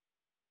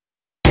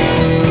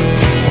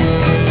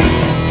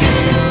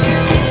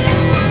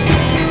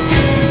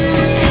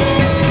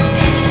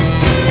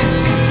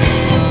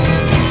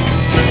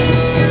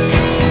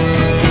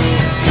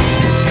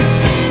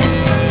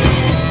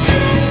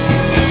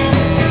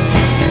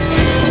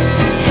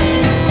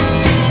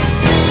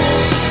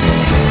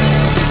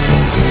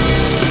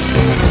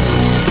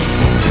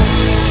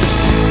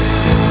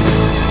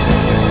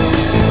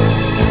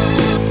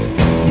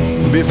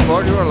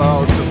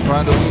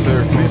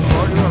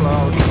before you're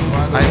allowed to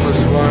find. I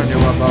must warn you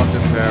about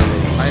the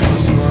perils. I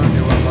must warn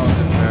you about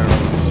the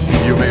perils.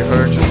 You may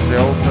hurt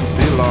yourself and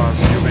be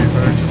lost. You may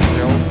hurt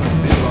yourself and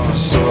be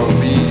lost. So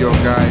I'll be your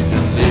guide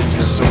and lead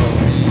you. So I'll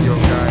be your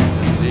guide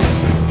and lead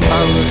you.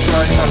 I will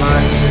try my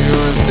line to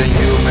yours, then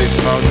you may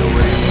find the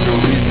way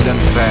through eastern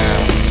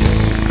paths.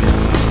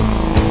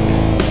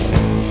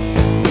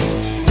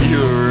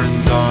 You're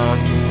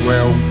not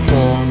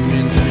welcome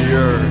in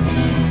here,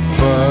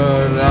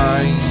 but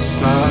I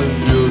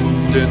salute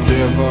the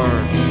endeavor.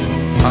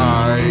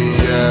 I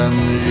am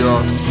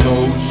your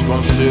soul's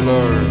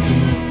concealer,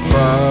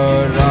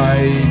 but I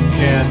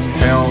can't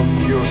help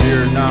you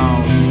here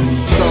now.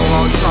 So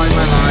I'll try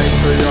my life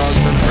for yours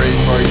and pray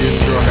for you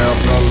to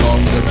help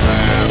along the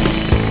path.